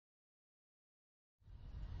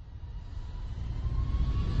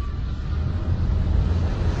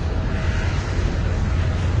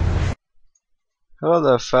Hello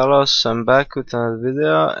there fellows, I'm back with another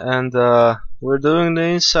video and we're doing the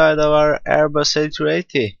inside of our Airbus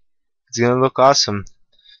A380. It's gonna look awesome.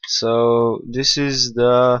 So this is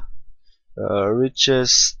the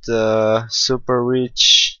richest, super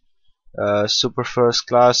rich, super first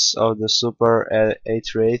class of the super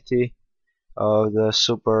A380 of the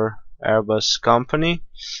super Airbus company,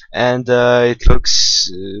 and it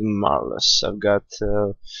looks marvelous. I've got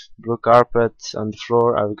blue carpet on the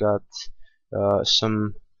floor, I've got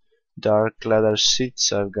some dark leather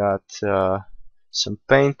seats, I've got some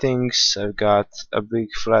paintings, I've got a big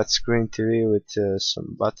flat screen TV with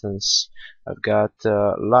some buttons, I've got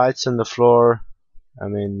lights on the floor. I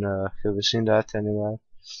mean, have you seen that anywhere?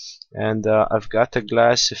 And I've got a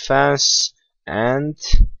glassy fence and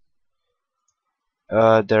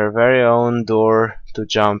their very own door to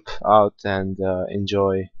jump out and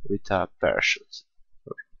enjoy with a parachute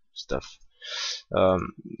or stuff.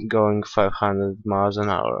 Going 500 miles an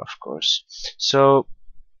hour, of course. So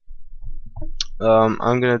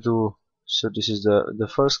I'm gonna do. So this is the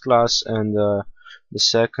first class, and the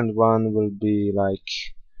second one will be like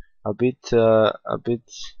a bit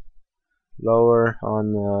lower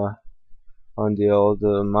on the old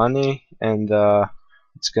money, and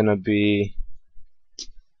it's gonna be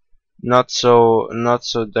not so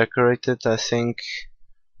decorated. I think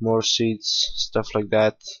more seats, stuff like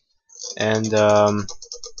that, and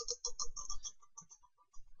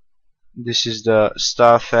this is the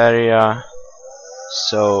staff area.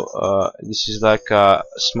 So this is like a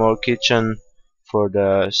small kitchen for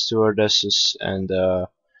the stewardesses and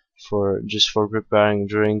for preparing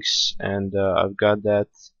drinks, and I've got that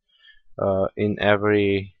in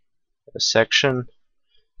every section,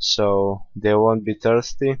 so they won't be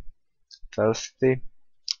thirsty.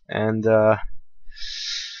 And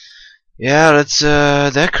yeah, let's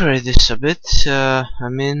decorate this a bit. I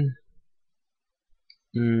mean,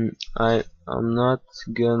 I'm not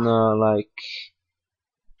gonna like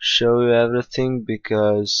show you everything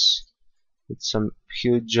because it's a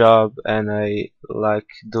huge job and I like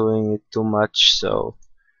doing it too much, so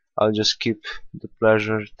I'll just keep the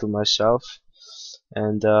pleasure to myself.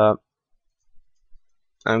 And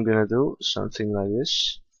I'm gonna do something like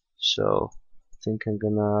this. So I think I'm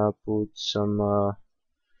gonna put some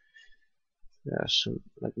yeah, some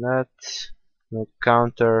like that, make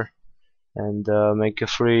counter, and make a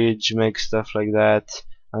fridge, make stuff like that.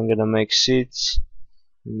 I'm gonna make seats.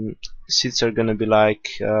 Seats are gonna be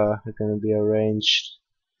like gonna be arranged,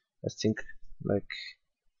 I think, like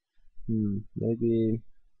maybe,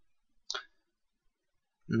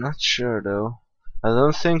 not sure though. I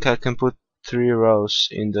don't think I can put 3 rows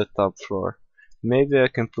in the top floor. Maybe I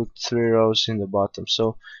can put 3 rows in the bottom.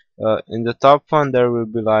 So in the top one there will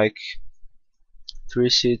be like 3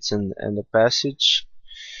 seats and a passage,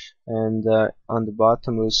 and on the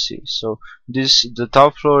bottom we'll see. So the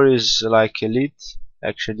top floor is like elite.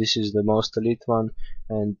 Actually, this is the most elite one,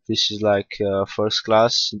 and this is like first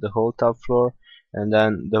class, the whole top floor, and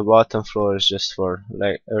then the bottom floor is just for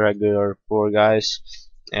like regular poor guys.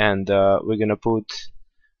 And we're gonna put,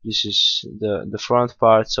 this is the front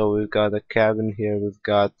part, so we've got a cabin here, we've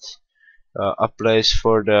got a place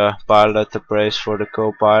for the pilot, a place for the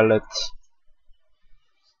co-pilot,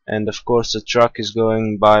 and of course the truck is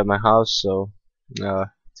going by my house, so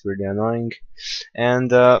it's really annoying.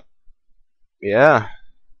 And yeah,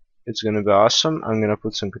 it's gonna be awesome. I'm gonna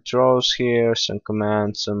put some controls here, some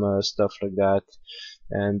commands, some stuff like that,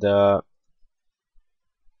 and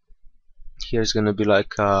here's gonna be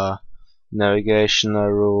like a navigational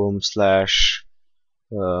room slash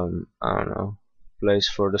I don't know, place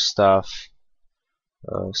for the stuff,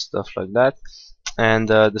 stuff like that. And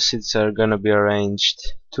the seats are gonna be arranged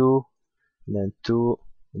 2, and then 2,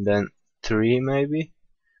 and then 3 maybe.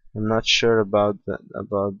 I'm not sure about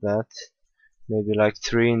that. Maybe like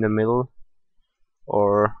 3 in the middle,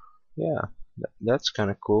 or yeah, that's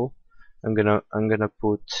kind of cool. I'm gonna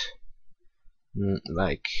put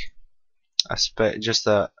like just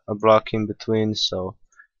a block in between, so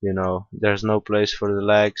you know there's no place for the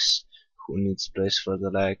legs. Who needs place for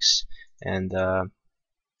the legs? And I'm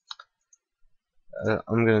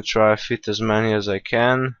gonna try to fit as many as I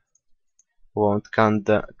can. Won't count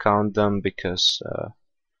them because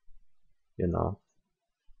you know,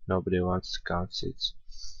 nobody wants to count seats.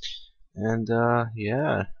 And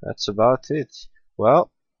yeah, that's about it.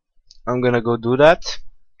 Well, I'm gonna go do that.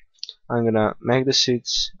 I'm gonna make the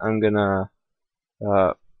seats. I'm gonna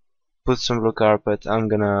put some blue carpet. I'm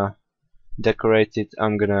gonna decorate it.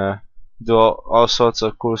 I'm gonna do all sorts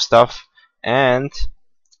of cool stuff. And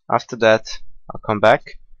after that, I'll come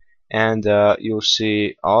back and you'll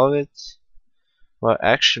see all of it. Well,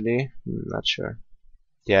 actually, not sure.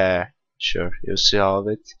 Yeah, sure, you'll see all of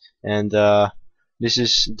it. And this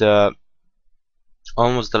is the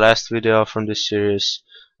almost the last video from this series.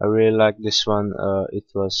 I really like this one. It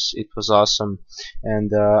was awesome,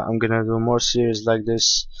 and I'm gonna do more series like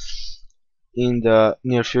this in the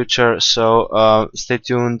near future. So stay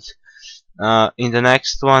tuned. In the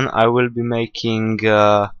next one, I will be making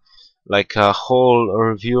like a whole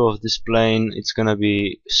review of this plane. It's gonna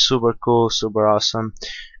be super cool, super awesome.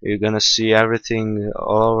 You're gonna see everything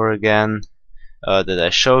all over again that I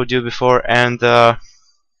showed you before, and uh,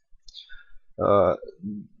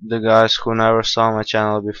 the guys who never saw my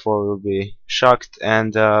channel before will be shocked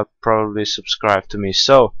and probably subscribe to me.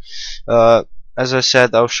 So as I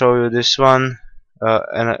said, I'll show you this one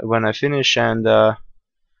and when I finish, and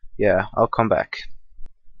yeah, I'll come back.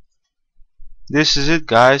 This is it,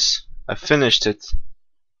 guys. I finished it.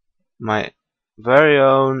 My very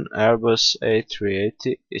own Airbus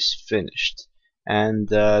A380 is finished, and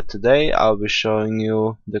today I'll be showing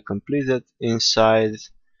you the completed inside,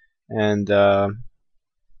 and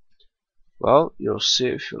well, you'll see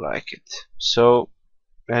if you like it. So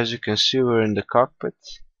as you can see, we're in the cockpit,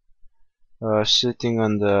 sitting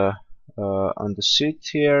on the seat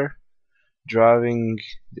here, driving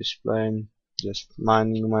this plane, just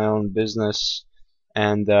minding my own business.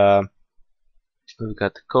 And we've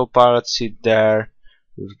got the co-pilot seat there,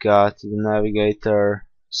 we've got the navigator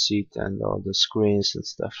seat and all the screens and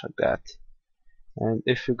stuff like that. And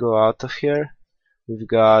if we go out of here, we've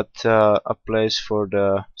got a place for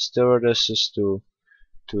the stewardesses to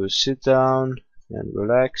sit down and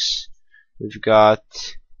relax. We've got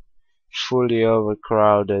fully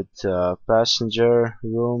overcrowded passenger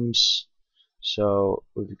rooms, so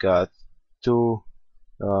we've got two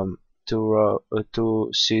two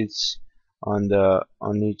seats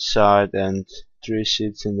on each side and three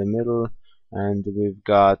seats in the middle, and we've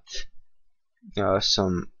got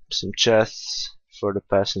some chests for the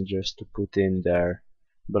passengers to put in their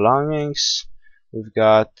belongings. We've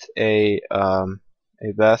got a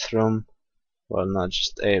bathroom. Well, not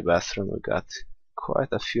just a bathroom, we've got quite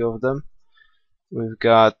a few of them. We've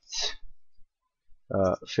got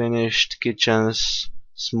finished kitchens,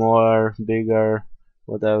 smaller, bigger,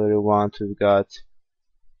 whatever you want. We've got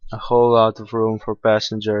a whole lot of room for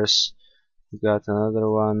passengers. We've got another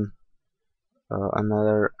one,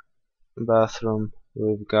 another bathroom.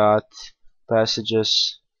 We've got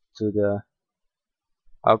passages to the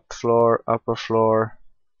upper floor.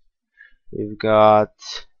 We've got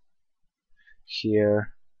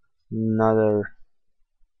here another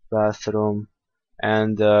bathroom,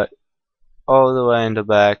 and all the way in the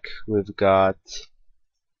back we've got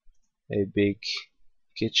a big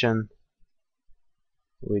kitchen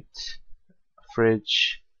with a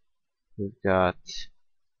fridge. We've got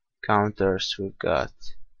counters, we've got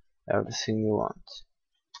everything you want.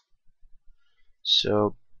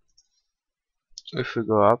 So if we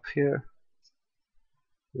go up here,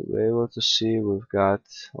 you'll be able to see we've got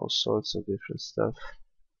all sorts of different stuff.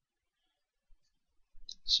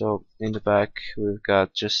 So in the back we've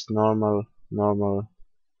got just normal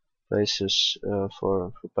places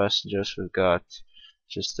for passengers. We've got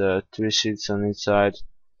just 3 seats on each side.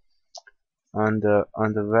 On the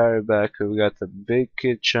very back we've got a big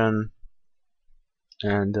kitchen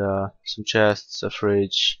and some chests, a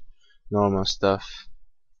fridge, normal stuff.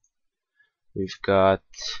 We've got,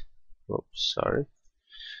 oops, sorry.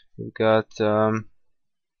 We've got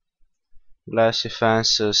glassy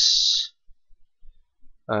fences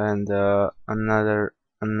and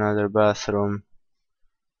another bathroom.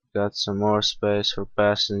 We've got some more space for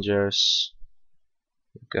passengers.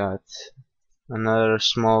 We've got another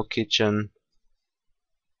small kitchen.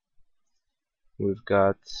 We've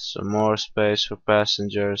got some more space for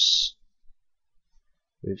passengers.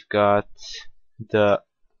 We've got the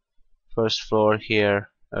first floor here,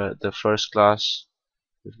 the first class.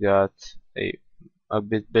 We've got a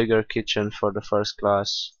bit bigger kitchen for the first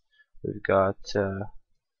class. We've got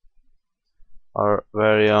our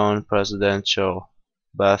very own presidential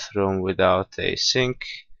bathroom without a sink,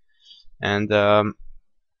 and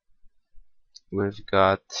we've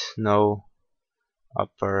got no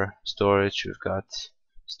upper storage. We've got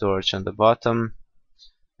storage on the bottom,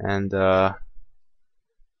 and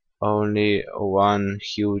only one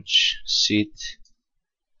huge seat,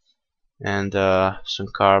 and some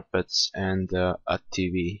carpets, and a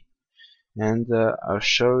TV. And I've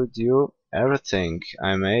showed you everything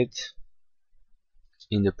I made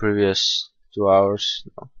in the previous 2 hours,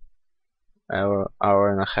 no,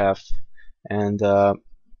 hour and a half, and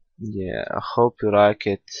yeah, I hope you like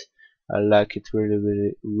it. I like it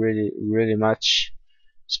really much.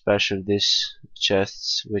 especially these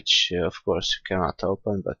chests, which of course you cannot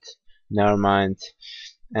open, but never mind.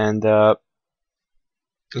 And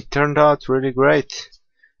it turned out really great.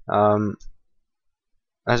 Um,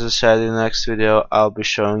 as I said, in the next video I'll be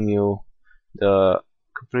showing you the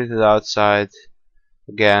completed outside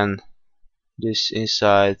again, this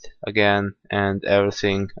inside again, and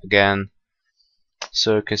everything again,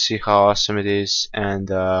 so you can see how awesome it is. And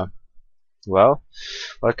well,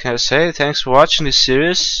 what can I say? Thanks for watching this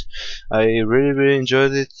series. I really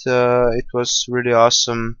enjoyed it. It was really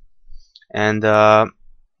awesome, and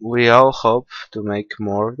we all hope to make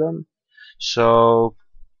more of them. So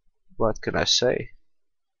what can I say?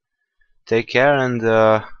 Take care, and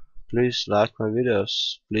please like my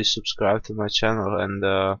videos. Please subscribe to my channel,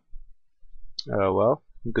 and well,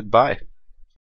 goodbye.